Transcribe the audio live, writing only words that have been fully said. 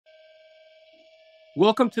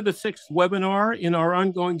Welcome to the sixth webinar in our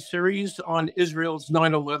ongoing series on Israel's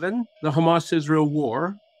 9/11, the Hamas-Israel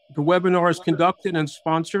War. The webinar is conducted and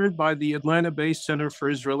sponsored by the Atlanta-based Center for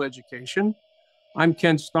Israel Education. I'm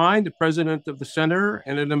Ken Stein, the president of the center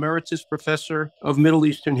and an emeritus professor of Middle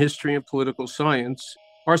Eastern history and political science.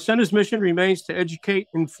 Our center's mission remains to educate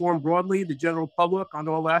and inform broadly the general public on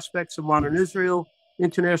all aspects of modern Israel,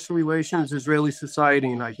 international relations, Israeli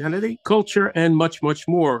society and identity, culture, and much, much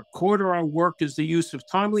more. Core to our work is the use of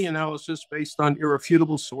timely analysis based on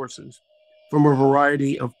irrefutable sources from a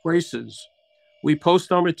variety of places. We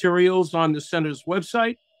post our materials on the center's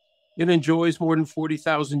website. It enjoys more than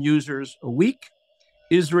 40,000 users a week,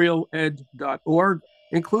 israeled.org.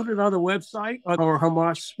 Included on the website are our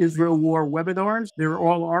Hamas-Israel War webinars. They're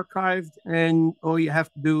all archived, and all you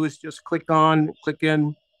have to do is just click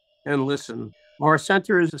in, and listen. Our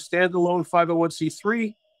center is a standalone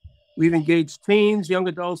 501c3. We've engaged teens, young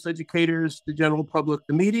adults, educators, the general public,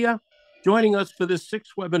 the media. Joining us for this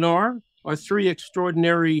sixth webinar are three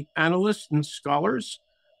extraordinary analysts and scholars.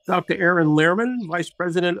 Dr. Eran Lerman, Vice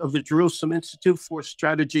President of the Jerusalem Institute for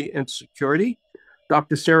Strategy and Security.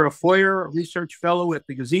 Dr. Sarah Feuer, a research fellow at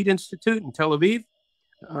the Gazit Institute in Tel Aviv,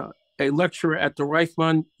 a lecturer at the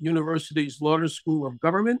Reichman University's Lauder School of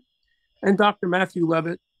Government, and Dr. Matthew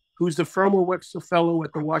Levitt, who's the Firmo Wexler Fellow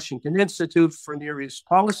at the Washington Institute for Near East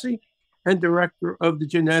Policy and director of the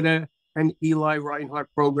Janetta and Eli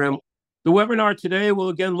Reinhardt program. The webinar today will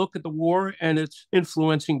again look at the war and its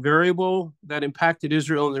influencing variable that impacted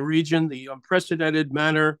Israel in the region, the unprecedented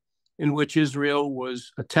manner in which Israel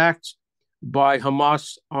was attacked by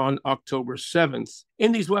Hamas on October 7th.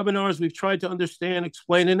 In these webinars, we've tried to understand,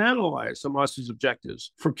 explain, and analyze Hamas's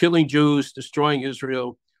objectives for killing Jews, destroying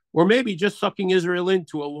Israel, or maybe just sucking Israel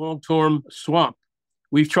into a long-term swamp.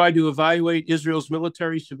 We've tried to evaluate Israel's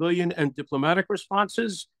military, civilian, and diplomatic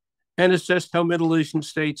responses and assessed how Middle Eastern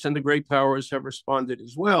states and the great powers have responded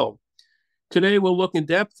as well. Today, we'll look in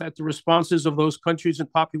depth at the responses of those countries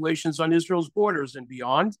and populations on Israel's borders and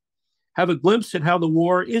beyond, have a glimpse at how the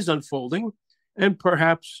war is unfolding, and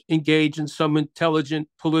perhaps engage in some intelligent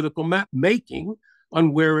political map-making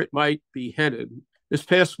on where it might be headed. This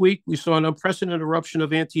past week, we saw an unprecedented eruption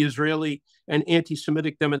of anti-Israeli and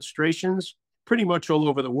anti-Semitic demonstrations pretty much all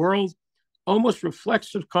over the world, almost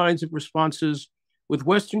reflexive kinds of responses, with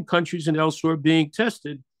Western countries and elsewhere being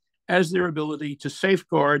tested as their ability to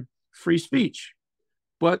safeguard free speech.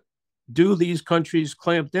 But do these countries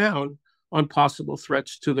clamp down on possible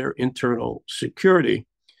threats to their internal security?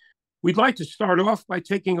 We'd like to start off by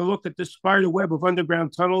taking a look at the spider web of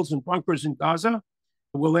underground tunnels and bunkers in Gaza.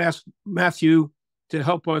 We'll ask Matthew to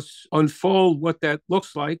help us unfold what that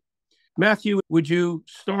looks like. Matthew, would you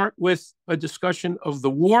start with a discussion of the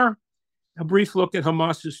war, a brief look at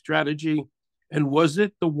Hamas's strategy, and was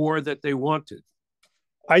it the war that they wanted?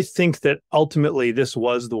 I think that ultimately this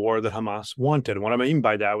was the war that Hamas wanted. And what I mean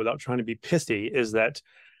by that, without trying to be pithy, is that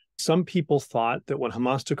some people thought that when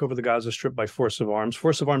Hamas took over the Gaza Strip by force of arms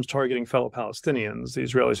targeting fellow Palestinians, the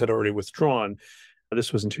Israelis had already withdrawn.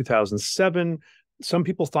 This was in 2007. Some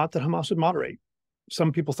people thought that Hamas would moderate.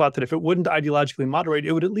 Some people thought that if it wouldn't ideologically moderate,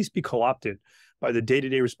 it would at least be co-opted by the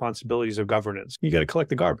day-to-day responsibilities of governance. You got to collect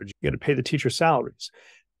the garbage. You got to pay the teacher salaries.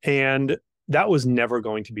 And that was never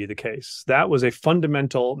going to be the case. That was a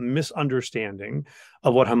fundamental misunderstanding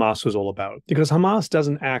of what Hamas was all about. Because Hamas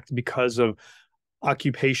doesn't act because of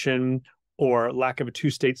occupation or lack of a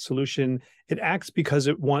two-state solution. It acts because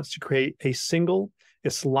it wants to create a single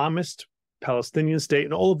Islamist Palestinian state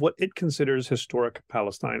and all of what it considers historic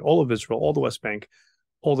Palestine, all of Israel, all the West Bank,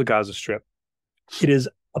 all the Gaza Strip. It is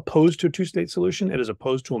opposed to a two-state solution. It is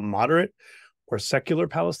opposed to a moderate or secular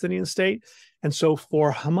Palestinian state. And so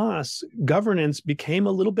for Hamas, governance became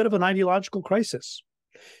a little bit of an ideological crisis.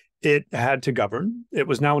 It had to govern. It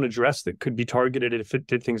was now an address that could be targeted if it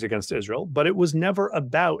did things against Israel, but it was never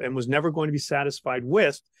about and was never going to be satisfied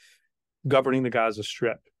with governing the Gaza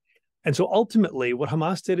Strip. And so ultimately, what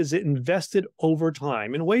Hamas did is it invested over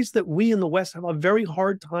time in ways that we in the West have a very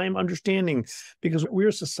hard time understanding because we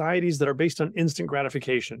are societies that are based on instant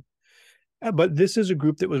gratification. But this is a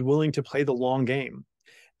group that was willing to play the long game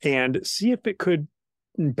and see if it could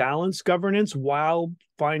balance governance while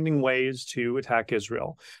finding ways to attack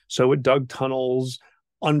Israel. So it dug tunnels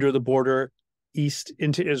under the border east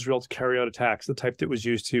into Israel to carry out attacks, the type that was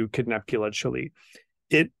used to kidnap Gilad Shalit.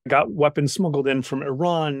 It got weapons smuggled in from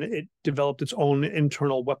Iran. It developed its own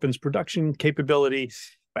internal weapons production capability.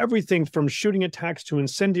 Everything from shooting attacks to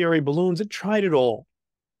incendiary balloons, it tried it all.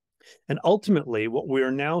 And ultimately, what we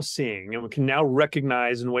are now seeing, and we can now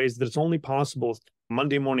recognize in ways that it's only possible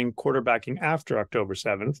Monday morning quarterbacking after October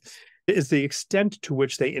 7th, is the extent to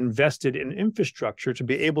which they invested in infrastructure to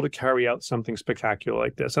be able to carry out something spectacular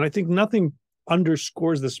like this. And I think nothing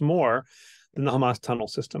underscores this more than the Hamas tunnel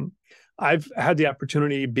system. I've had the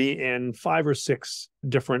opportunity to be in 5 or 6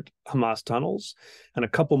 different Hamas tunnels and a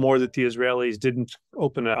couple more that the Israelis didn't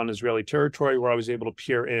open on Israeli territory, where I was able to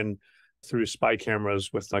peer in through spy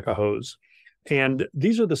cameras with like a hose. And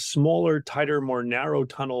these are the smaller, tighter, more narrow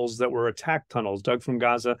tunnels that were attack tunnels dug from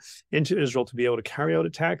Gaza into Israel to be able to carry out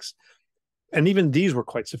attacks. And even these were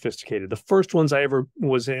quite sophisticated. The first ones I ever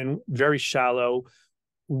was in, very shallow,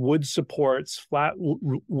 wood supports, flat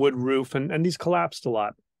wood roof, and these collapsed a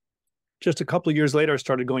lot. Just a couple of years later, I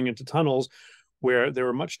started going into tunnels where they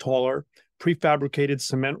were much taller, prefabricated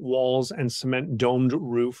cement walls and cement domed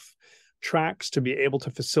roof, tracks to be able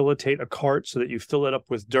to facilitate a cart so that you fill it up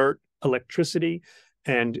with dirt, electricity,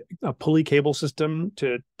 and a pulley cable system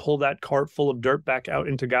to pull that cart full of dirt back out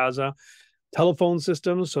into Gaza. Telephone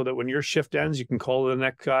systems so that when your shift ends, you can call the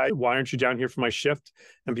next guy, why aren't you down here for my shift?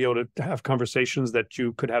 And be able to have conversations that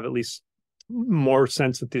you could have at least more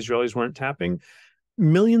sense that the Israelis weren't tapping.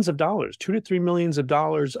 Millions of dollars, $2 to $3 million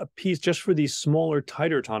a piece just for these smaller,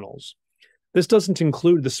 tighter tunnels. This doesn't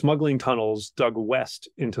include the smuggling tunnels dug west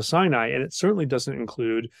into Sinai, and it certainly doesn't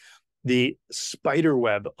include the spider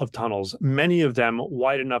web of tunnels, many of them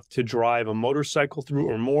wide enough to drive a motorcycle through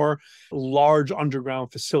or more, large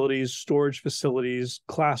underground facilities, storage facilities,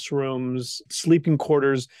 classrooms, sleeping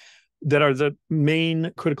quarters that are the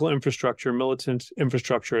main critical infrastructure, militant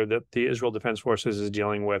infrastructure that the Israel Defense Forces is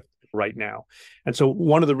dealing with right now. And so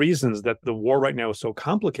one of the reasons that the war right now is so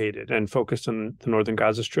complicated and focused on the northern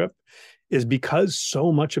Gaza Strip is because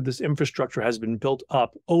so much of this infrastructure has been built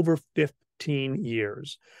up over 15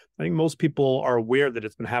 years. I think most people are aware that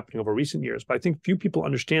it's been happening over recent years, but I think few people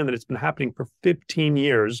understand that it's been happening for 15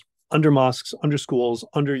 years under mosques, under schools,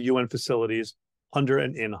 under UN facilities, under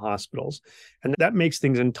and in hospitals. And that makes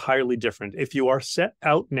things entirely different. If you are set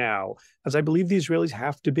out now, as I believe the Israelis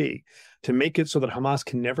have to be, to make it so that Hamas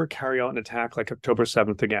can never carry out an attack like October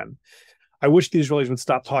 7th again. I wish the Israelis would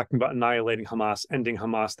stop talking about annihilating Hamas, ending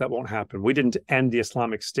Hamas. That won't happen. We didn't end the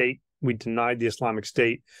Islamic State. We denied the Islamic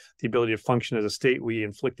State the ability to function as a state. We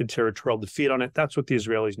inflicted territorial defeat on it. That's what the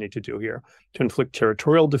Israelis need to do here, to inflict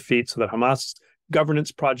territorial defeat so that Hamas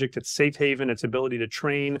governance project, its safe haven, its ability to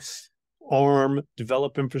train, arm,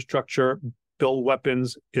 develop infrastructure, build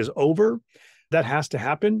weapons is over. That has to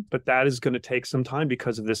happen, but that is going to take some time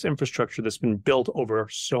because of this infrastructure that's been built over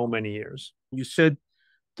so many years. You said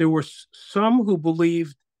there were some who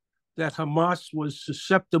believed that Hamas was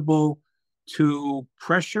susceptible to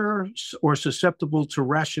pressure or susceptible to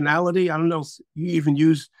rationality. I don't know if you even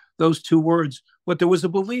used those two words, but there was a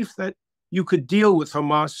belief that you could deal with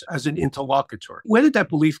Hamas as an interlocutor. Where did that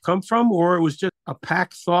belief come from? Or it was just a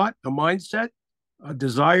packed thought, a mindset, a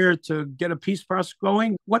desire to get a peace process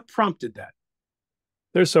going? What prompted that?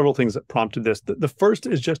 There's several things that prompted this. The first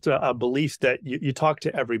is just a belief that you talk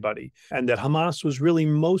to everybody and that Hamas was really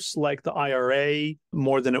most like the IRA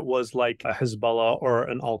more than it was like a Hezbollah or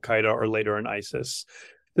an Al-Qaeda or later an ISIS.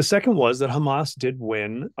 The second was that Hamas did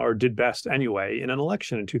win, or did best anyway, in an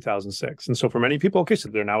election in 2006. And so for many people, okay, so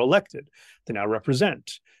they're now elected, they now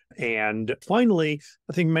represent. And finally,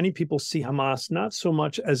 I think many people see Hamas not so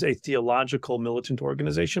much as a theological militant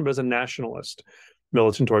organization, but as a nationalist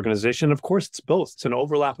militant organization. Of course, it's both. It's an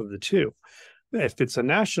overlap of the two. If it's a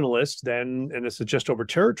nationalist, then, and this is just over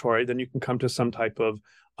territory, then you can come to some type of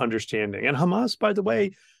understanding. And Hamas, by the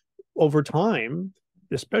way, over time,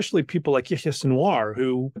 especially people like Yahya Sinwar,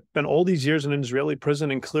 who spent all these years in an Israeli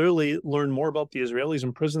prison and clearly learned more about the Israelis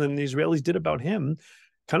in prison than the Israelis did about him,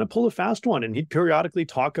 kind of pull a fast one. And he'd periodically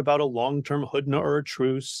talk about a long-term hudna or a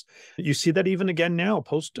truce. You see that even again now,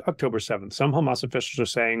 post-October 7th. Some Hamas officials are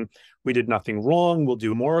saying, we did nothing wrong, we'll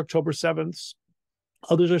do more October 7th.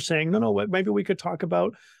 Others are saying, no, maybe we could talk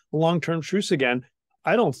about a long-term truce again.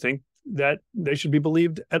 I don't think that they should be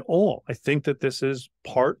believed at all. I think that this is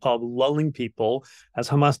part of lulling people, as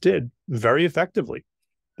Hamas did very effectively.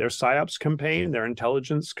 Their PSYOPs campaign, their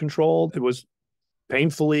intelligence control, it was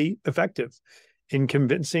painfully effective in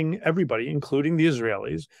convincing everybody, including the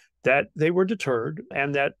Israelis, that they were deterred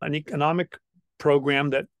and that an economic program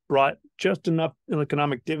that brought just enough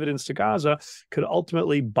economic dividends to Gaza could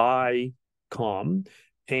ultimately buy calm.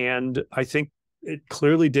 And I think it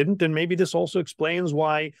clearly didn't. And maybe this also explains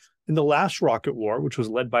why in the last rocket war, which was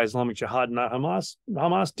led by Islamic Jihad, not Hamas,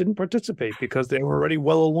 Hamas didn't participate because they were already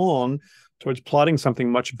well along towards plotting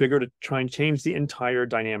something much bigger to try and change the entire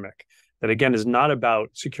dynamic. That, again, is not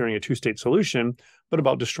about securing a two-state solution, but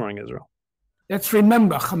about destroying Israel. Let's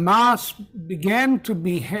remember, Hamas began to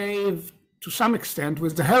behave to some extent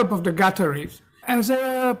with the help of the Qataris as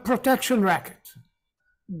a protection racket.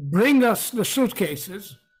 Bring us the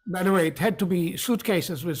suitcases. By the way, it had to be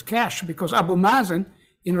suitcases with cash because Abu Mazen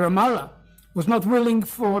in Ramallah was not willing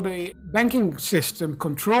for the banking system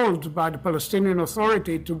controlled by the Palestinian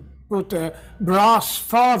Authority to put a brass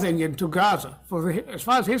farthing into Gaza. As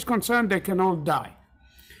far as he's concerned, they can all die.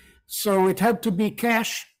 So it had to be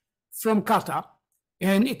cash from Qatar.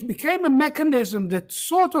 And it became a mechanism that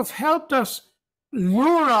sort of helped us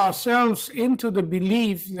lure ourselves into the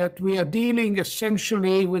belief that we are dealing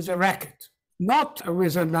essentially with a racket, not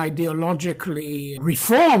with an ideologically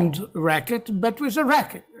reformed racket, but with a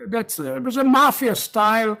racket. It was a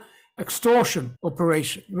mafia-style extortion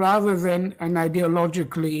operation rather than an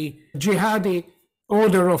ideologically jihadi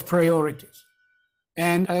order of priorities.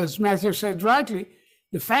 And as Matthew said rightly,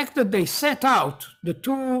 the fact that they set out the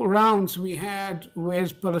 2 rounds we had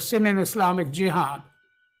with Palestinian Islamic Jihad,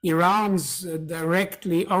 Iran's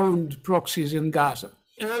directly owned proxies in Gaza,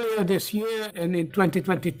 earlier this year and in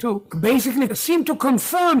 2022, basically seemed to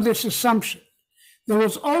confirm this assumption. There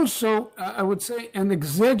was also, I would say, an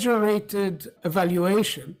exaggerated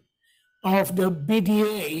evaluation of the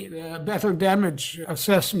BDA, the battle damage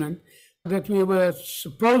assessment, that we were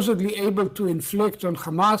supposedly able to inflict on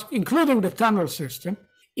Hamas, including the tunnel system,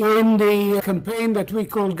 in the campaign that we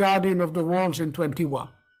called Guardian of the Walls in 21.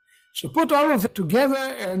 So put all of it together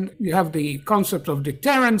and you have the concept of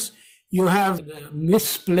deterrence, you have the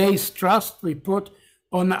misplaced trust we put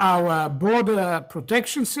on our border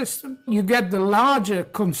protection system. You get the larger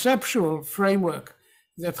conceptual framework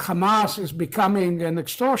that Hamas is becoming an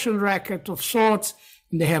extortion racket of sorts.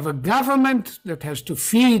 They have a government that has to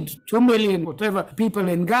feed 2 million, whatever, people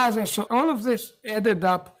in Gaza. So all of this added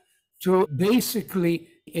up to basically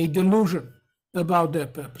a delusion about their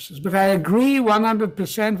purposes. But I agree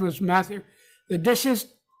 100% with Matthew that this is,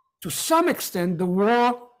 to some extent, the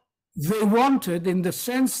war they wanted, in the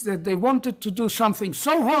sense that they wanted to do something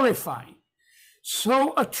so horrifying,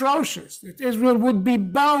 so atrocious, that Israel would be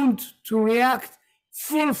bound to react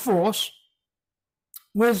full force,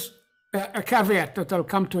 with a caveat that I'll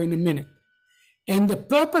come to in a minute. And the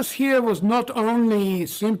purpose here was not only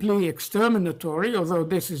simply exterminatory, although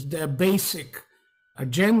this is their basic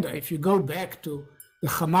agenda. If you go back to the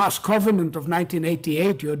Hamas covenant of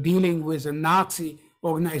 1988, you're dealing with a Nazi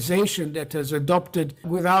organization that has adopted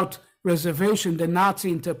without reservation the Nazi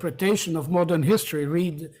interpretation of modern history.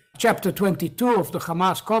 Read chapter 22 of the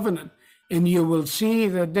Hamas covenant, and you will see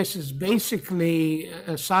that this is basically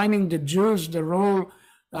assigning the Jews the role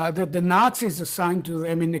that the Nazis assigned to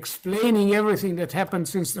them in explaining everything that happened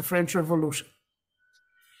since the French Revolution.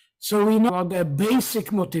 So we know what their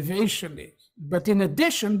basic motivation is. But in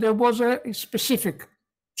addition, there was a specific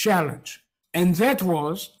challenge. And that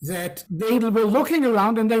was that they were looking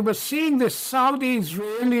around and they were seeing the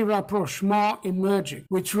Saudi-Israeli rapprochement emerging,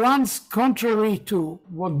 which runs contrary to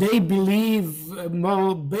what they believe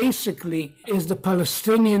more basically is the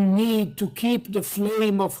Palestinian need to keep the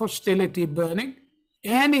flame of hostility burning.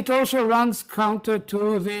 And it also runs counter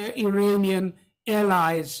to their Iranian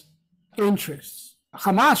allies' interests.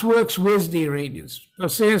 Hamas works with the Iranians.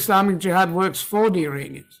 Palestinian Islamic Jihad works for the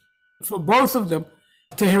Iranians. For both of them,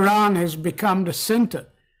 Tehran has become the center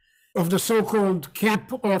of the so-called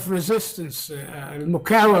camp of resistance,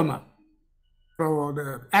 Mukarama, or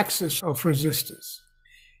the axis of resistance.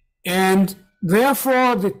 And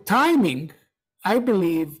therefore, the timing, I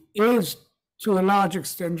believe, is to a large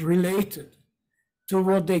extent related to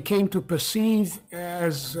what they came to perceive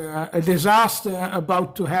as a disaster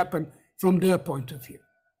about to happen from their point of view.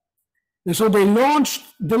 And so they launched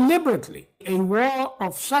deliberately a war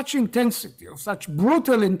of such intensity, of such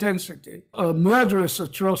brutal intensity, murderous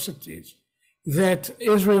atrocities, that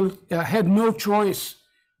Israel had no choice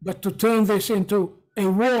but to turn this into a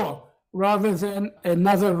war rather than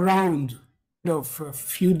another round of a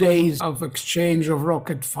few days of exchange of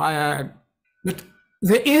rocket fire. But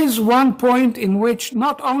there is one point in which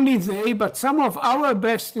not only they, but some of our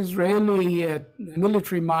best Israeli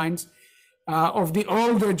military minds of the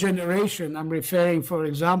older generation, I'm referring, for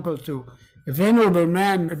example, to a venerable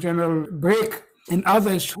man, General Brick, and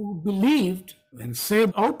others who believed and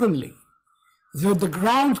said openly that the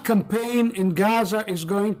ground campaign in Gaza is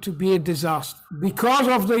going to be a disaster because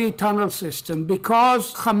of the tunnel system,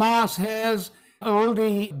 because Hamas has all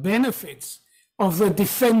the benefits of the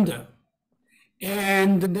defender.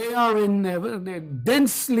 And they are in a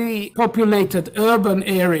densely populated urban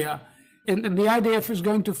area. And the IDF is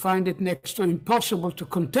going to find it next to impossible to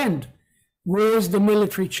contend with the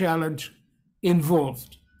military challenge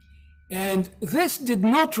involved. And this did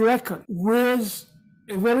not reckon with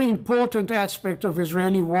a very important aspect of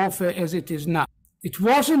Israeli warfare as it is now. It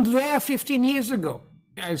wasn't there 15 years ago.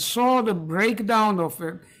 I saw the breakdown of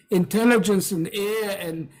intelligence and air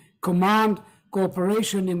and command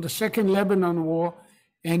cooperation in the Second Lebanon War,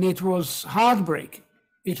 and it was heartbreaking.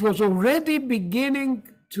 It was already beginning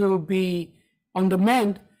to be on the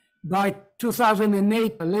mend by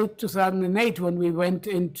 2008, late 2008, when we went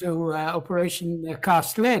into Operation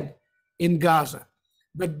Cast Lead in Gaza.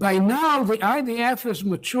 But by now, the IDF has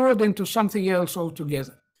matured into something else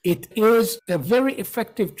altogether. It is a very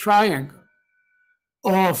effective triangle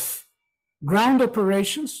of ground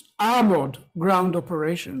operations, armored ground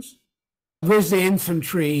operations, with the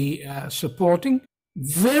infantry supporting,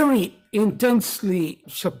 very intensely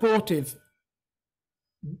supportive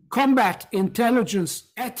combat intelligence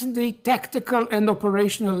at the tactical and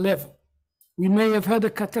operational level. We may have had a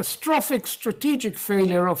catastrophic strategic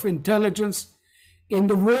failure of intelligence in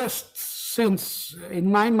the worst since, in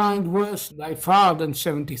my mind, worse by far than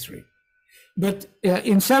 73. But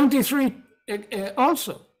in 73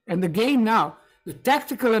 also, and again now, the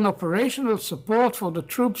tactical and operational support for the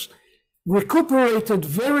troops recuperated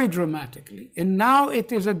very dramatically. And now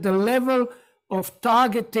it is at the level of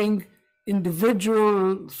targeting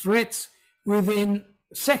individual threats within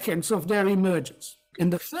seconds of their emergence.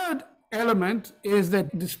 And the third element is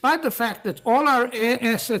that despite the fact that all our air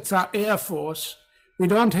assets are Air Force, we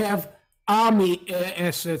don't have Army air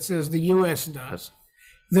assets as the US does.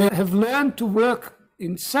 They have learned to work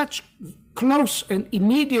in such close and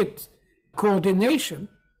immediate coordination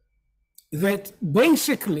that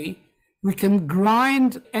basically we can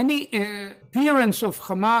grind any appearance of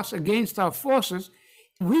Hamas against our forces.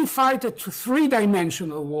 We fight a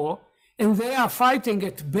three-dimensional war, and they are fighting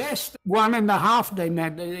at best 1.5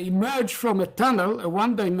 dimension. They emerge from a tunnel, a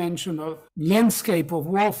one-dimensional landscape of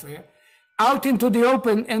warfare, out into the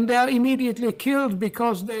open, and they are immediately killed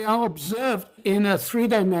because they are observed in a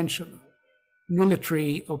three-dimensional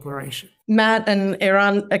military operation. Matt and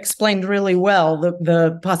Eran explained really well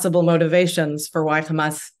the possible motivations for why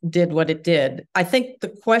Hamas did what it did. I think the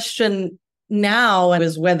question now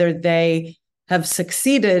is whether they have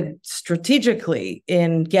succeeded strategically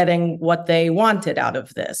in getting what they wanted out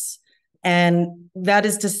of this. And that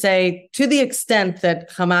is to say, to the extent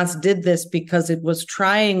that Hamas did this because it was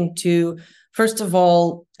trying to, first of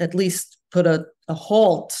all, at least put a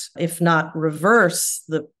halt, if not reverse,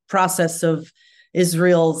 the process of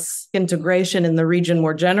Israel's integration in the region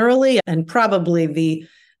more generally, and probably the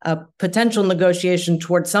potential negotiation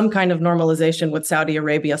towards some kind of normalization with Saudi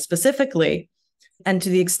Arabia specifically. And to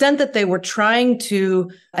the extent that they were trying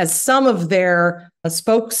to, as some of their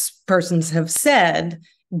spokespersons have said,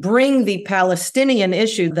 bring the Palestinian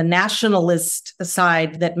issue, the nationalist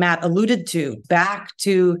side that Matt alluded to, back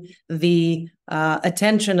to the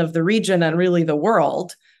attention of the region and really the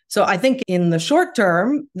world. So I think in the short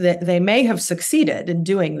term, they may have succeeded in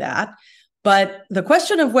doing that. But the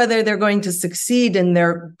question of whether they're going to succeed in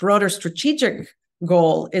their broader strategic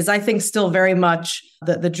goal is, I think, still very much,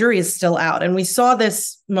 the jury is still out. And we saw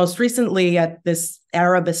this most recently at this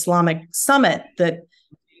Arab Islamic summit that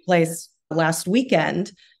took place last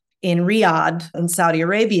weekend in Riyadh in Saudi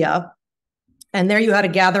Arabia. And there you had a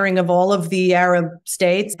gathering of all of the Arab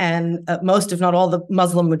states and most, if not all, the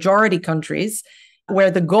Muslim majority countries,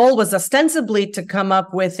 where the goal was ostensibly to come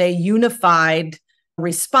up with a unified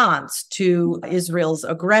response to Israel's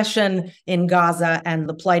aggression in Gaza and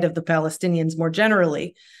the plight of the Palestinians more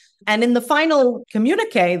generally. And in the final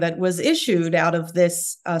communique that was issued out of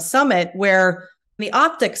this summit, where the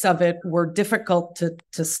optics of it were difficult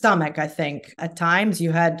to stomach, I think. At times,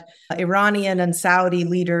 you had Iranian and Saudi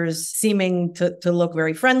leaders seeming to look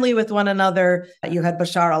very friendly with one another. You had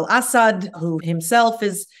Bashar al-Assad, who himself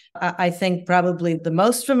is, I think, probably the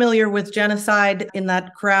most familiar with genocide in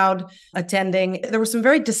that crowd attending. There were some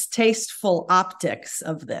very distasteful optics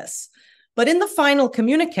of this. But in the final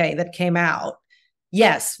communique that came out,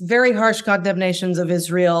 yes, very harsh condemnations of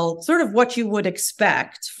Israel, sort of what you would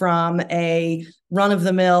expect from a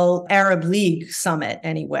run-of-the-mill Arab League summit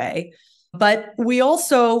anyway. But we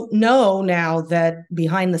also know now that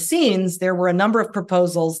behind the scenes, there were a number of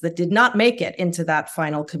proposals that did not make it into that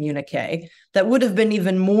final communique that would have been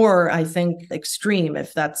even more, I think, extreme,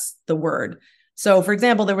 if that's the word. So, for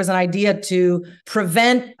example, there was an idea to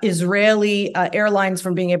prevent Israeli airlines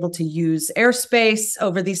from being able to use airspace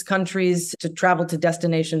over these countries to travel to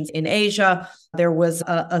destinations in Asia. There was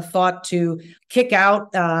a thought to kick out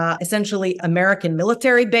essentially American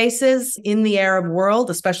military bases in the Arab world,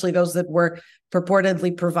 especially those that were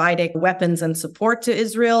purportedly providing weapons and support to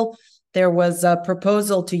Israel. There was a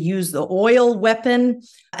proposal to use the oil weapon,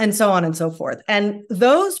 and so on and so forth. And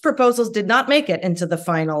those proposals did not make it into the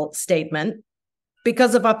final statement.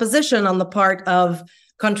 because of opposition on the part of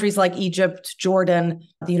countries like Egypt, Jordan,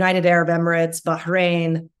 the United Arab Emirates,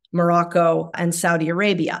 Bahrain, Morocco, and Saudi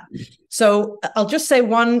Arabia. So I'll just say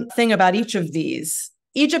one thing about each of these.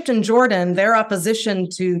 Egypt and Jordan, their opposition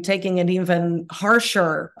to taking an even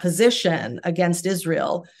harsher position against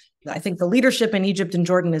Israel. I think the leadership in Egypt and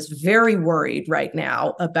Jordan is very worried right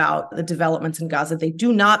now about the developments in Gaza. They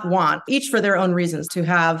do not want, each for their own reasons, to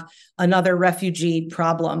have another refugee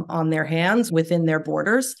problem on their hands within their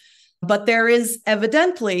borders. But there is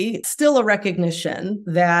evidently still a recognition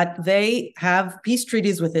that they have peace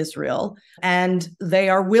treaties with Israel, and they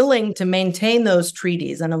are willing to maintain those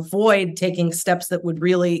treaties and avoid taking steps that would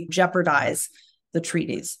really jeopardize the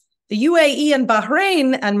treaties. The UAE and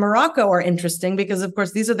Bahrain and Morocco are interesting because, of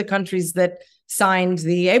course, these are the countries that signed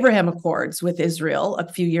the Abraham Accords with Israel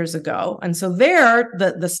a few years ago. And so there,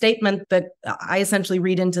 the statement that I essentially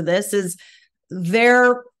read into this is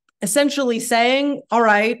they're essentially saying, all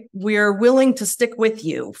right, we're willing to stick with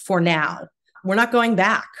you for now. We're not going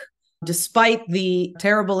back, despite the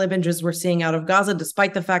terrible images we're seeing out of Gaza,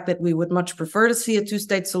 despite the fact that we would much prefer to see a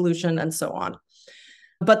two-state solution and so on.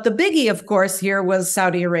 But the biggie, of course, here was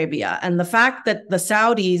Saudi Arabia, and the fact that the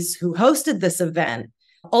Saudis who hosted this event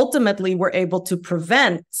ultimately were able to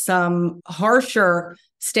prevent some harsher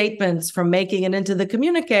statements from making it into the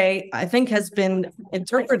communique, I think has been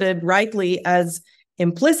interpreted rightly as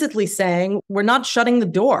implicitly saying we're not shutting the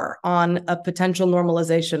door on a potential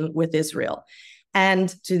normalization with Israel. And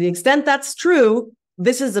to the extent that's true,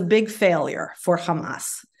 this is a big failure for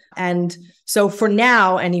Hamas. And so for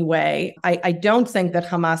now, anyway, I don't think that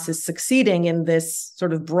Hamas is succeeding in this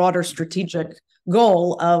sort of broader strategic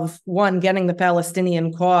goal of, one, getting the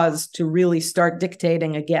Palestinian cause to really start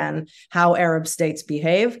dictating again how Arab states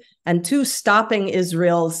behave, and two, stopping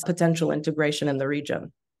Israel's potential integration in the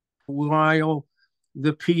region. While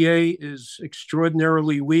the PA is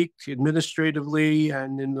extraordinarily weak administratively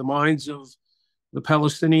and in the minds of the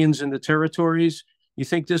Palestinians in the territories, you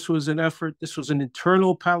think this was an effort, this was an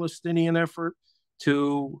internal Palestinian effort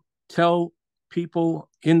to tell people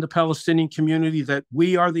in the Palestinian community that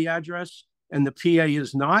we are the address and the PA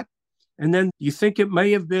is not? And then you think it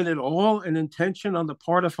may have been at all an intention on the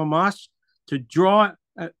part of Hamas to draw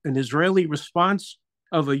an Israeli response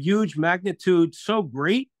of a huge magnitude so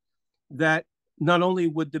great that not only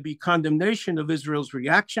would there be condemnation of Israel's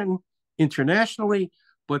reaction internationally,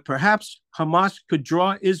 but perhaps Hamas could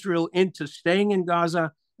draw Israel into staying in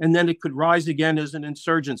Gaza, and then it could rise again as an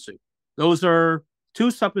insurgency. Those are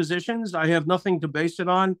two suppositions. I have nothing to base it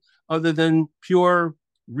on other than pure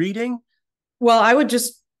reading. Well, I would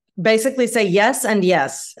just basically say yes and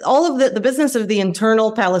yes. All of the business of the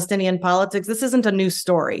internal Palestinian politics, this isn't a new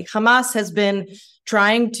story. Hamas has been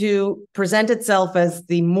trying to present itself as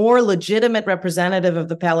the more legitimate representative of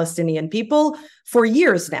the Palestinian people for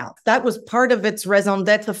years now. That was part of its raison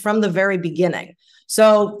d'etre from the very beginning.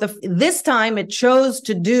 So this time it chose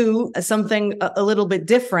to do something a little bit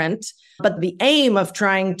different, but the aim of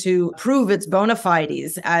trying to prove its bona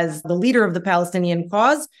fides as the leader of the Palestinian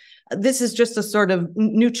cause, this is just a sort of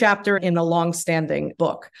new chapter in a long-standing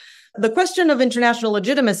book. The question of international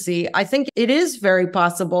legitimacy, I think it is very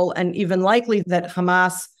possible and even likely that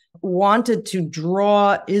Hamas wanted to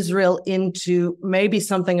draw Israel into maybe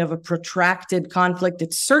something of a protracted conflict.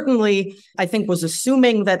 It certainly, I think, was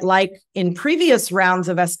assuming that, like in previous rounds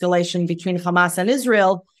of escalation between Hamas and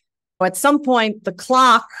Israel, at some point, the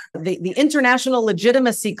clock, the international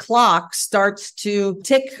legitimacy clock starts to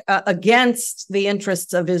tick against the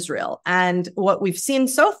interests of Israel. And what we've seen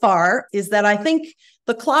so far is that I think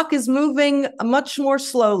the clock is moving much more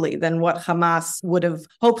slowly than what Hamas would have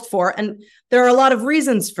hoped for. And there are a lot of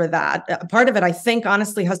reasons for that. Part of it, I think,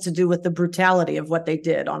 honestly, has to do with the brutality of what they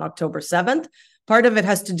did on October 7th. Part of it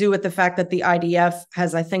has to do with the fact that the IDF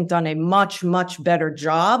has, I think, done a much, much better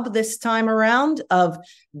job this time around of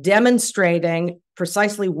demonstrating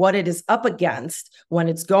precisely what it is up against when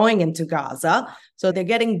it's going into Gaza. So they're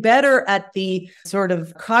getting better at the sort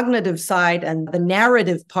of cognitive side and the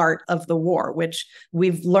narrative part of the war, which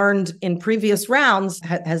we've learned in previous rounds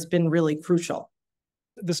has been really crucial.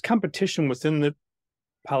 This competition within the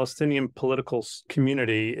Palestinian political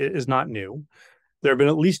community is not new. There have been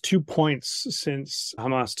at least 2 points since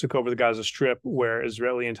Hamas took over the Gaza Strip where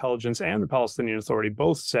Israeli intelligence and the Palestinian Authority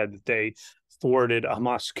both said that they thwarted a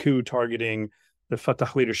Hamas coup targeting the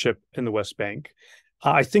Fatah leadership in the West Bank.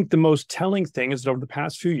 I think the most telling thing is that over the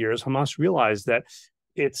past few years, Hamas realized that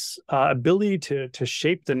its ability to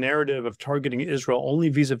shape the narrative of targeting Israel only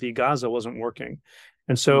vis-a-vis Gaza wasn't working.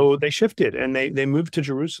 And so they shifted and they moved to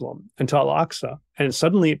Jerusalem and to Al-Aqsa. And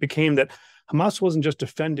suddenly it became that Hamas wasn't just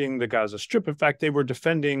defending the Gaza Strip. In fact, they were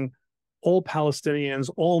defending all Palestinians,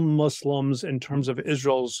 all Muslims in terms of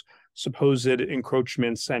Israel's supposed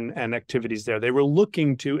encroachments and activities there. They were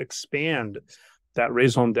looking to expand that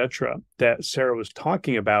raison d'etre that Sarah was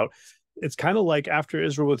talking about. It's kind of like after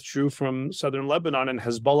Israel withdrew from southern Lebanon and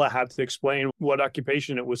Hezbollah had to explain what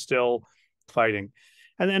occupation it was still fighting.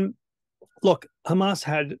 And then, look, Hamas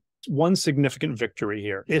had one significant victory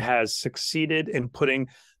here. It has succeeded in putting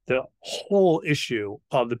the whole issue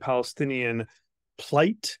of the Palestinian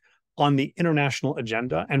plight on the international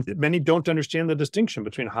agenda. And many don't understand the distinction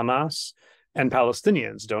between Hamas and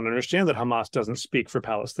Palestinians, don't understand that Hamas doesn't speak for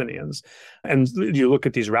Palestinians. And you look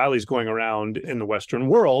at these rallies going around in the Western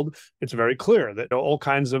world, it's very clear that all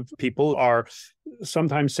kinds of people are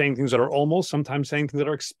sometimes saying things that are almost, sometimes saying things that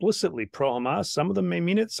are explicitly pro-Hamas. Some of them may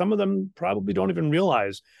mean it. Some of them probably don't even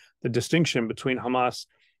realize the distinction between Hamas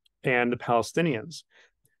and the Palestinians.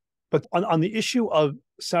 But on the issue of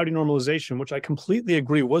Saudi normalization, which I completely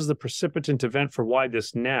agree was the precipitant event for why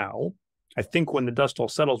this now, I think when the dust all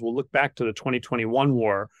settles, we'll look back to the 2021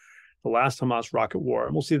 war, the last Hamas rocket war,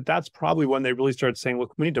 and we'll see that that's probably when they really started saying,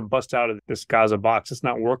 look, we need to bust out of this Gaza box. It's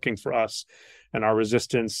not working for us and our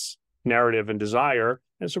resistance narrative and desire.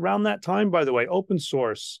 And it's around that time, by the way, open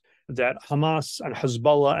source, that Hamas and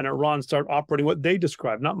Hezbollah and Iran start operating what they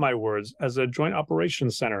describe, not my words, as a joint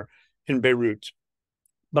operations center in Beirut.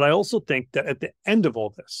 But I also think that at the end of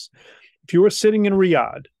all this, if you were sitting in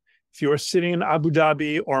Riyadh, if you are sitting in Abu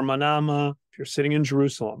Dhabi or Manama, if you're sitting in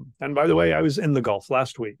Jerusalem, and by the way, I was in the Gulf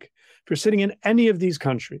last week, if you're sitting in any of these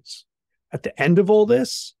countries, at the end of all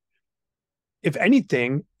this, if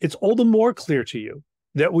anything, it's all the more clear to you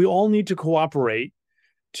that we all need to cooperate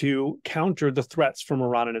to counter the threats from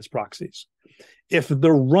Iran and its proxies. If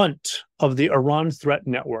the runt of the Iran threat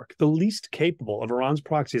network, the least capable of Iran's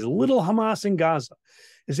proxies, little Hamas in Gaza,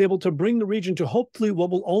 is able to bring the region to hopefully what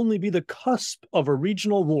will only be the cusp of a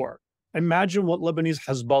regional war. Imagine what Lebanese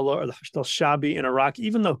Hezbollah or the Hashd al-Shabi in Iraq,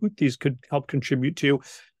 even the Houthis, could help contribute to.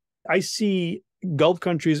 I see Gulf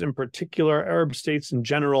countries in particular, Arab states in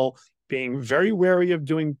general, being very wary of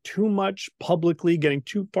doing too much publicly, getting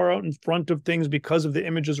too far out in front of things because of the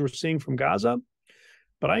images we're seeing from Gaza.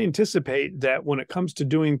 But I anticipate that when it comes to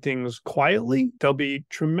doing things quietly, there'll be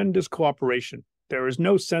tremendous cooperation. There is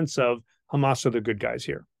no sense of Hamas are the good guys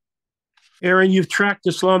here. Eran, you've tracked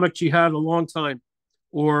Islamic Jihad a long time,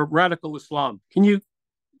 or radical Islam. Can you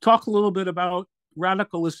talk a little bit about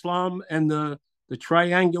radical Islam and the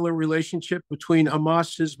triangular relationship between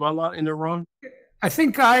Hamas, Hezbollah, and Iran? I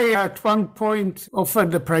think I, at one point,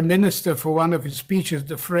 offered the Prime Minister for one of his speeches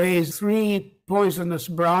the phrase, three poisonous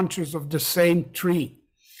branches of the same tree,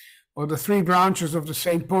 or the three branches of the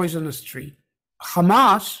same poisonous tree.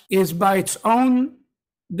 Hamas is, by its own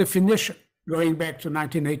definition, going back to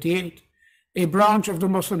 1988, a branch of the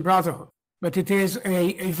Muslim Brotherhood, but it is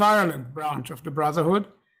a violent branch of the Brotherhood.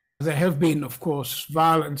 There have been, of course,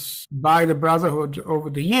 violence by the Brotherhood over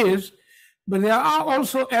the years, but there are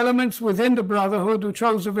also elements within the Brotherhood who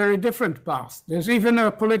chose a very different path. There's even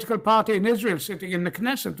a political party in Israel sitting in the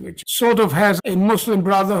Knesset, which sort of has a Muslim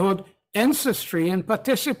Brotherhood ancestry and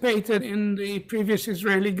participated in the previous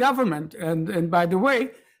Israeli government. And by the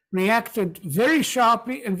way, reacted very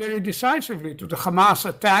sharply and very decisively to the Hamas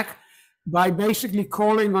attack by basically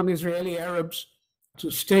calling on Israeli Arabs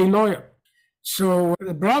to stay loyal. So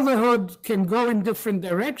the Brotherhood can go in different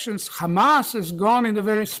directions. Hamas has gone in a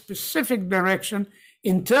very specific direction,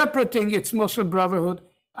 interpreting its Muslim Brotherhood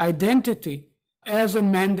identity as a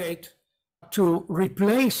mandate to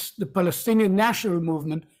replace the Palestinian national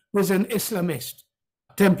movement with an Islamist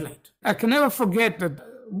template. I can never forget that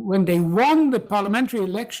when they won the parliamentary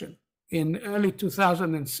election in early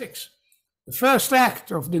 2006, the first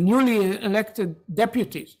act of the newly elected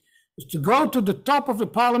deputies was to go to the top of the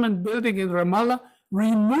parliament building in Ramallah,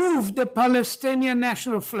 remove the Palestinian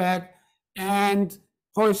national flag, and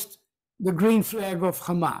hoist the green flag of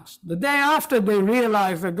Hamas. The day after, they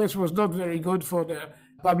realized that this was not very good for their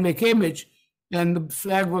public image, and the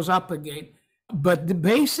flag was up again. But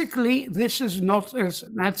basically, this is not, as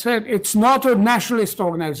Matt said, it's not a nationalist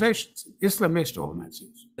organization, it's an Islamist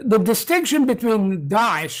organization. The distinction between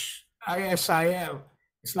Daesh, ISIL,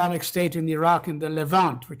 Islamic State in Iraq, and the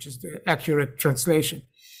Levant, which is the accurate translation,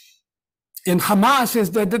 and Hamas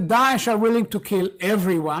is that the Daesh are willing to kill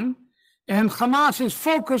everyone, and Hamas is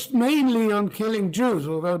focused mainly on killing Jews,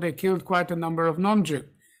 although they killed quite a number of non-Jews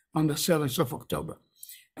on the 7th of October.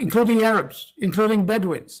 Including Arabs, including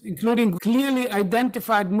Bedouins, including clearly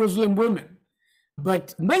identified Muslim women.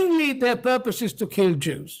 But mainly their purpose is to kill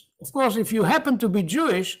Jews. Of course, if you happen to be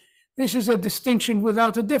Jewish, this is a distinction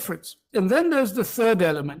without a difference. And then there's the third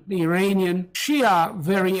element, the Iranian Shia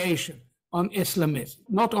variation, on Islamism.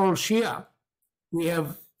 Not all Shia. We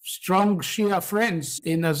have strong Shia friends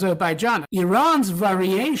in Azerbaijan. Iran's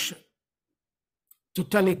variation,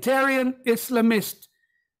 totalitarian Islamist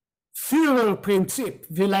Feuer principle,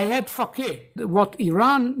 vilayat faqih, what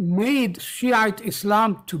Iran made Shiite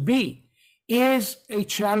Islam to be, is a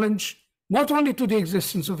challenge not only to the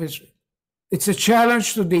existence of Israel, it's a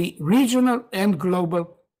challenge to the regional and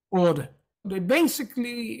global order. They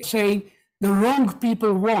basically say the wrong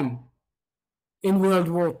people won in World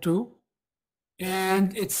War II,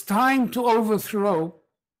 and it's time to overthrow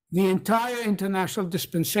the entire international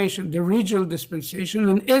dispensation, the regional dispensation,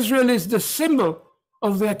 and Israel is the symbol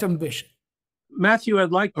of that ambition. Matthew,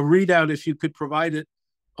 I'd like a readout, if you could provide it,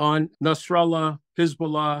 on Nasrallah,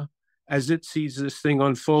 Hezbollah, as it sees this thing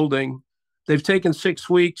unfolding. They've taken 6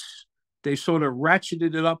 weeks. They sort of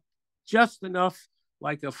ratcheted it up just enough,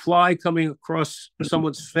 like a fly coming across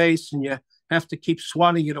someone's face, and you have to keep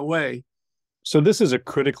swatting it away. So this is a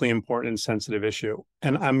critically important and sensitive issue.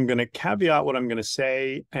 And I'm going to caveat what I'm going to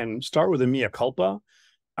say and start with a mea culpa.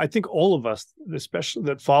 I think all of us, especially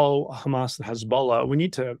that follow Hamas and Hezbollah, we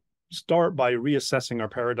need to start by reassessing our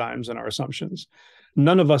paradigms and our assumptions.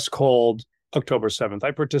 None of us called October 7th.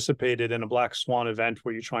 I participated in a Black Swan event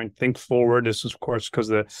where you try and think forward. This is, of course, because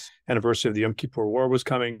the anniversary of the Yom Kippur War was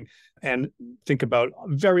coming, and think about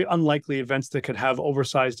very unlikely events that could have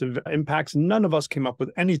oversized impacts. None of us came up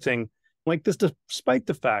with anything like this, despite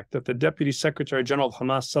the fact that the Deputy Secretary General of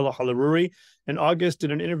Hamas, Salah al-Aruri, in August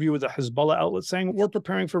did an interview with a Hezbollah outlet saying, we're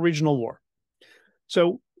preparing for regional war.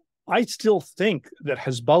 So I still think that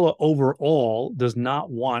Hezbollah overall does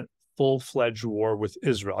not want full-fledged war with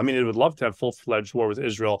Israel. I mean, it would love to have full-fledged war with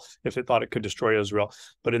Israel if it thought it could destroy Israel.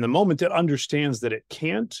 But in the moment it understands that it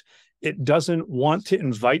can't, it doesn't want to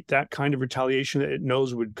invite that kind of retaliation that it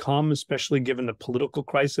knows would come, especially given the political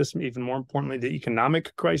crisis, and even more importantly, the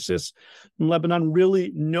economic crisis in Lebanon.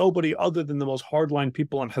 Really, nobody other than the most hardline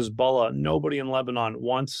people in Hezbollah, nobody in Lebanon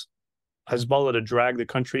wants Hezbollah to drag the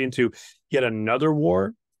country into yet another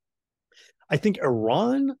war. I think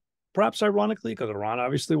Iran, perhaps ironically, because Iran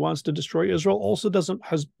obviously wants to destroy Israel, also doesn't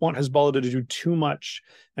want Hezbollah to do too much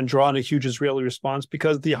and draw on a huge Israeli response,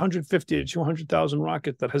 because the 150 to 200,000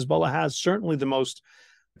 rockets that Hezbollah has, certainly the most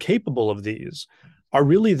capable of these, are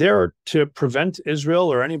really there to prevent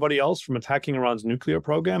Israel or anybody else from attacking Iran's nuclear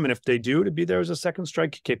program. And if they do, to be there as a second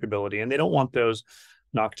strike capability. And they don't want those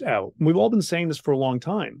knocked out. We've all been saying this for a long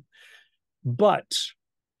time. But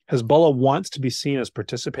Hezbollah wants to be seen as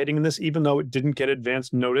participating in this, even though it didn't get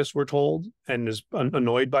advance notice, we're told, and is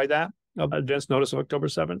annoyed by that, advance notice of October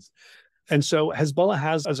 7th. And so Hezbollah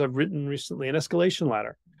has, as I've written recently, an escalation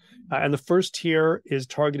ladder. And the first tier is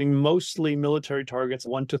targeting mostly military targets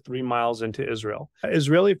 1 to 3 miles into Israel.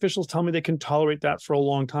 Israeli officials tell me they can tolerate that for a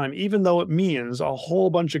long time, even though it means a whole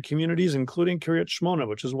bunch of communities, including Kiryat Shmona,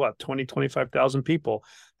 which is 25,000 people,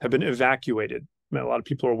 have been evacuated. I mean, a lot of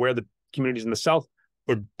people are aware that communities in the south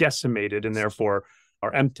were decimated and therefore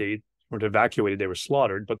are empty, weren't evacuated, they were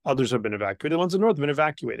slaughtered, but others have been evacuated. The ones in the north have been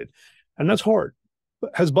evacuated. And that's hard.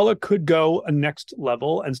 But Hezbollah could go a next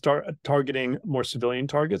level and start targeting more civilian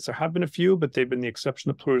targets. There have been a few, but they've been the exception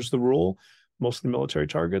that proves the rule, mostly military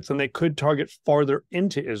targets. And they could target farther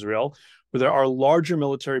into Israel, where there are larger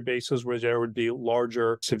military bases, where there would be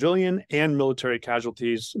larger civilian and military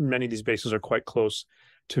casualties. Many of these bases are quite close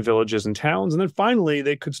to villages and towns. And then finally,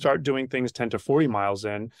 they could start doing things 10 to 40 miles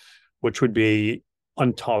in, which would be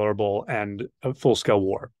intolerable and a full-scale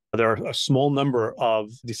war. There are a small number of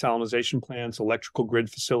desalination plants, electrical grid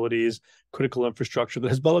facilities, critical infrastructure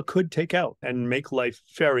that Hezbollah could take out and make life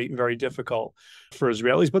very, very difficult for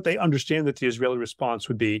Israelis. But they understand that the Israeli response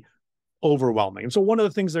would be overwhelming. And so one of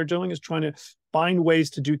the things they're doing is trying to find ways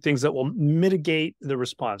to do things that will mitigate the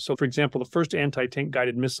response. So, for example, the first anti-tank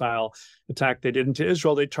guided missile attack they did into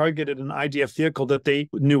Israel, they targeted an IDF vehicle that they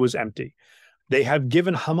knew was empty. They have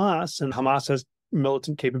given Hamas, and Hamas has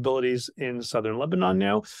militant capabilities in southern Lebanon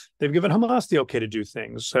now, they've given Hamas the okay to do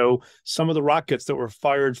things. So some of the rockets that were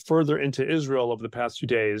fired further into Israel over the past few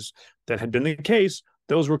days that had been the case,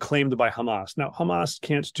 those were claimed by Hamas. Now, Hamas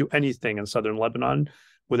can't do anything in southern Lebanon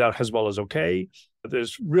without Hezbollah's okay.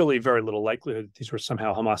 There's really very little likelihood that these were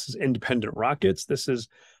somehow Hamas's independent rockets. This is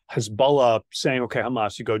Hezbollah saying, okay,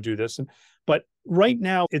 Hamas, you go do this. But right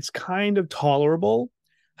now, it's kind of tolerable.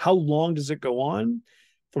 How long does it go on?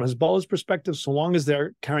 From Hezbollah's perspective, so long as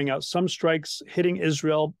they're carrying out some strikes, hitting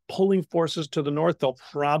Israel, pulling forces to the north, they'll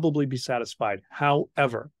probably be satisfied.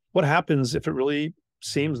 However, what happens if it really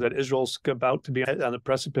seems that Israel's about to be on the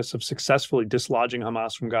precipice of successfully dislodging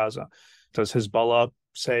Hamas from Gaza? Does Hezbollah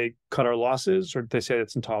say, cut our losses, or do they say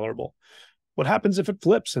it's intolerable? What happens if it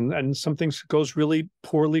flips and something goes really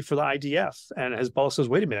poorly for the IDF? And Hezbollah says,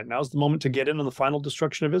 wait a minute, now's the moment to get in on the final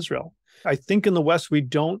destruction of Israel. I think in the West, we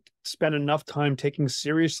don't spend enough time taking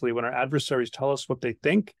seriously when our adversaries tell us what they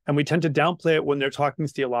think. And we tend to downplay it when they're talking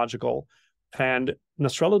theological. And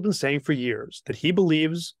Nasrallah has been saying for years that he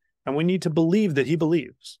believes, and we need to believe that he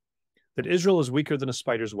believes, that Israel is weaker than a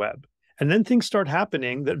spider's web. And then things start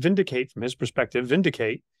happening that vindicate, from his perspective,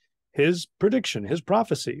 vindicate his prediction, his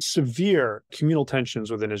prophecy. Severe communal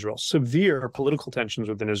tensions within Israel, severe political tensions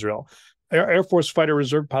within Israel. Air Force fighter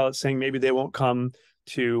reserve pilots saying maybe they won't come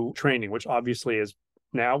to training, which obviously is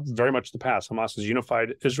now very much the past. Hamas has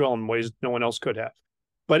unified Israel in ways no one else could have.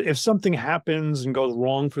 But if something happens and goes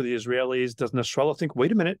wrong for the Israelis, does Nasrallah think,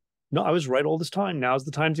 wait a minute, no, I was right all this time. Now's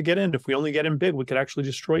the time to get in. If we only get in big, we could actually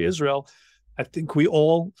destroy Israel. I think we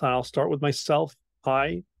all, and I'll start with myself,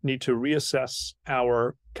 I need to reassess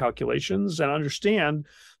our calculations and understand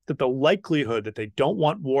that the likelihood that they don't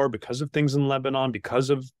want war because of things in Lebanon, because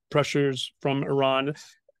of pressures from Iran,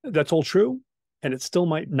 that's all true. And it still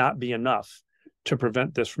might not be enough to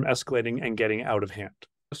prevent this from escalating and getting out of hand.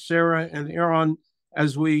 Sarah and Eran,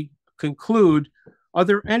 as we conclude, are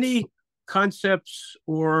there any concepts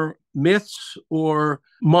or myths or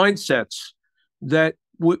mindsets that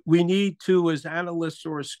we need to, as analysts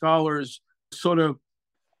or as scholars, sort of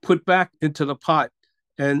put back into the pot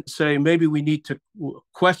and say maybe we need to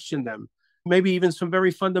question them, maybe even some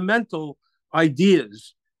very fundamental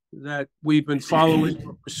ideas that we've been following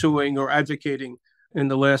or pursuing or advocating in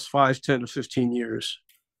the last 5, 10, or 15 years?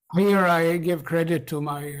 Here I give credit to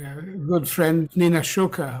my good friend Nina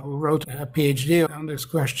Shuka, who wrote a PhD on this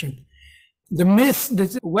question. The myth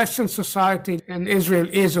that Western society, and Israel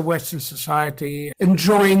is a Western society,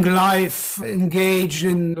 enjoying life, engaged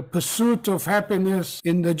in the pursuit of happiness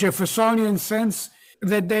in the Jeffersonian sense,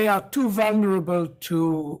 that they are too vulnerable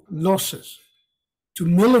to losses, to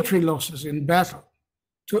military losses in battle,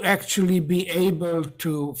 to actually be able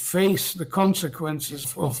to face the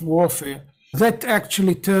consequences of warfare. That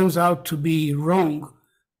actually turns out to be wrong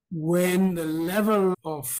when the level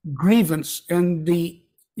of grievance and the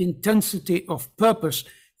intensity of purpose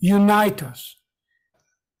unite us.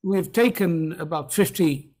 We've taken about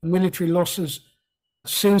 50 military losses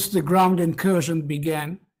since the ground incursion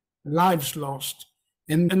began, lives lost,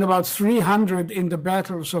 and about 300 in the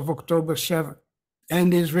battles of October 7.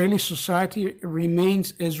 And Israeli society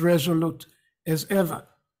remains as resolute as ever.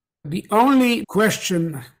 The only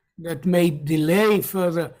question that may delay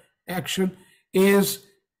further action is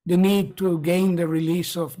the need to gain the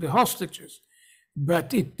release of the hostages.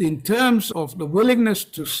 But in terms of the willingness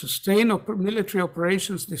to sustain military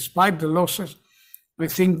operations despite the losses, I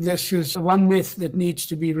think this is one myth that needs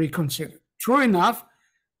to be reconsidered. True enough,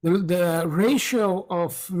 the ratio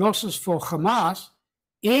of losses for Hamas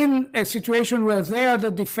in a situation where they are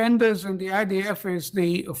the defenders and the IDF is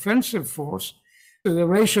the offensive force, the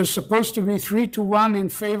ratio is supposed to be 3-1 in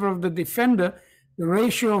favor of the defender. The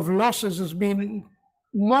ratio of losses has been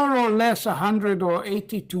more or less 100 or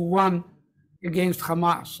 80-1 against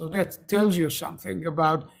Hamas. So that tells you something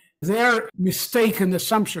about their mistaken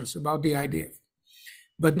assumptions about the IDF.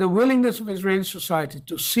 But the willingness of Israeli society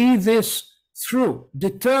to see this through,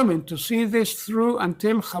 determined to see this through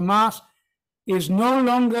until Hamas is no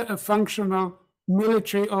longer a functional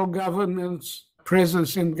military or governance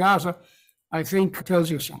presence in Gaza, I think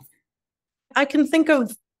tells you something. I can think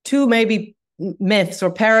of two maybe myths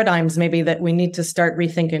or paradigms maybe that we need to start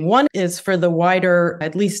rethinking. One is for the wider,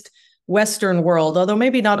 at least Western world, although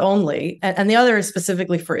maybe not only, and the other is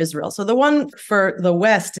specifically for Israel. So the one for the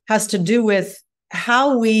West has to do with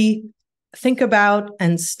how we think about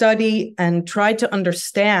and study and try to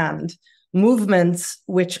understand movements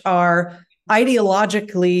which are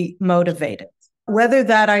ideologically motivated. Whether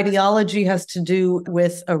that ideology has to do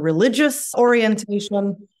with a religious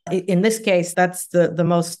orientation, in this case, that's the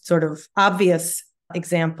most sort of obvious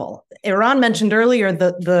example. Eran mentioned earlier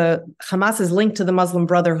that the Hamas is linked to the Muslim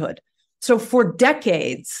Brotherhood. So for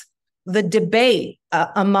decades, the debate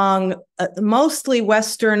among mostly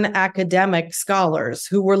Western academic scholars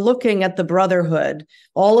who were looking at the Brotherhood,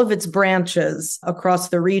 all of its branches across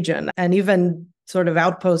the region, and even sort of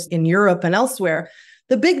outposts in Europe and elsewhere,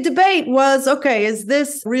 the big debate was, okay, is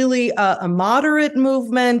this really a moderate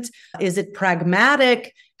movement? Is it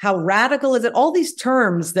pragmatic? How radical is it? All these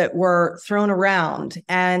terms that were thrown around.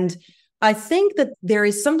 And I think that there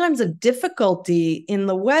is sometimes a difficulty in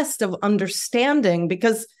the West of understanding,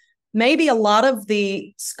 because maybe a lot of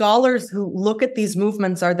the scholars who look at these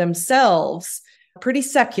movements are themselves pretty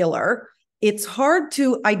secular. It's hard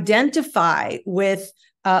to identify with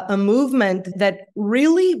a movement that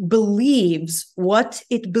really believes what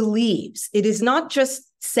it believes. It is not just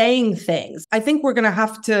saying things. I think we're going to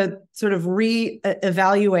have to sort of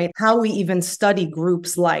re-evaluate how we even study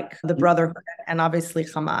groups like the Brotherhood and obviously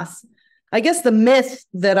Hamas. I guess the myth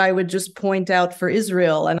that I would just point out for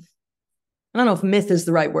Israel, and I don't know if myth is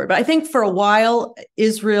the right word, but I think for a while,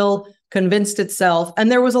 Israel convinced itself,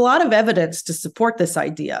 and there was a lot of evidence to support this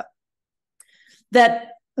idea, that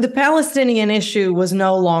the Palestinian issue was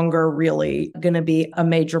no longer really going to be a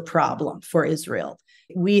major problem for Israel.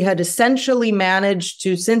 We had essentially managed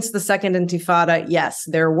to, since the Second Intifada, yes,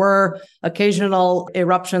 there were occasional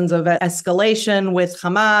eruptions of escalation with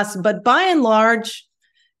Hamas, but by and large,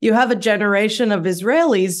 you have a generation of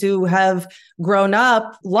Israelis who have grown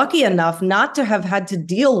up lucky enough not to have had to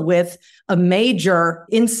deal with a major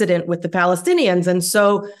incident with the Palestinians. And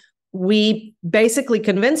so we basically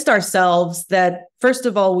convinced ourselves that, first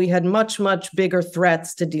of all, we had much, much bigger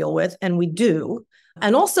threats to deal with, and we do.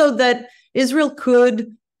 And also that Israel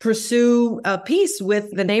could pursue peace with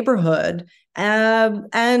the neighborhood. And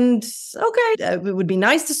okay, it would be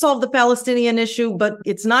nice to solve the Palestinian issue, but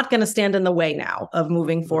it's not going to stand in the way now of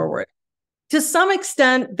moving forward. To some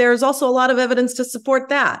extent, there's also a lot of evidence to support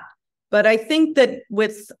that. But I think that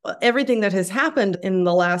with everything that has happened in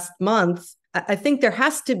the last month, I think there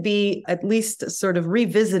has to be at least a sort of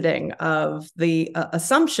revisiting of the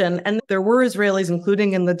assumption. And there were Israelis,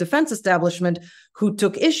 including in the defense establishment, who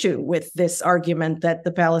took issue with this argument that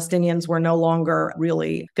the Palestinians were no longer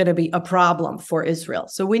really going to be a problem for Israel.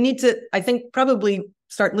 So we need to, I think, probably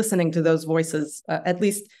start listening to those voices, at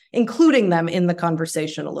least including them in the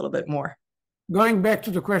conversation a little bit more. Going back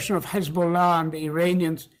to the question of Hezbollah and the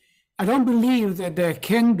Iranians, I don't believe that there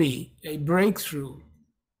can be a breakthrough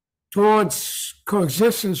towards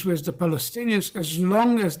coexistence with the Palestinians as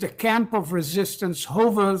long as the camp of resistance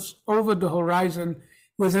hovers over the horizon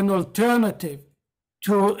with an alternative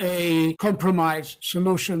to a compromise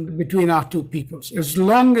solution between our two peoples. As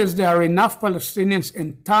long as there are enough Palestinians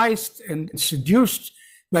enticed and seduced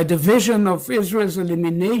by the vision of Israel's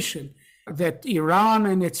elimination that Iran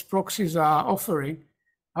and its proxies are offering,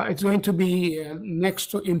 it's going to be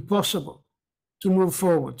next to impossible to move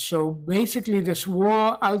forward. So basically, this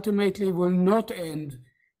war ultimately will not end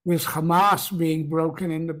with Hamas being broken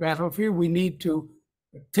in the battlefield. We need to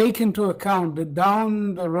take into account that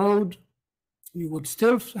down the road, we would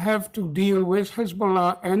still have to deal with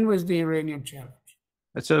Hezbollah and with the Iranian challenge.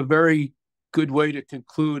 That's a very good way to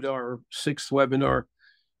conclude our 6th webinar.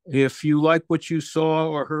 If you like what you saw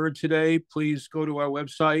or heard today, please go to our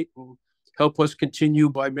website and help us continue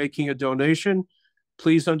by making a donation.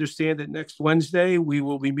 Please understand that next Wednesday, we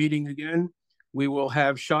will be meeting again. We will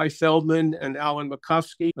have Shai Feldman and Alan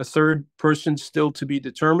Makovsky, a third person still to be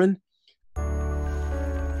determined.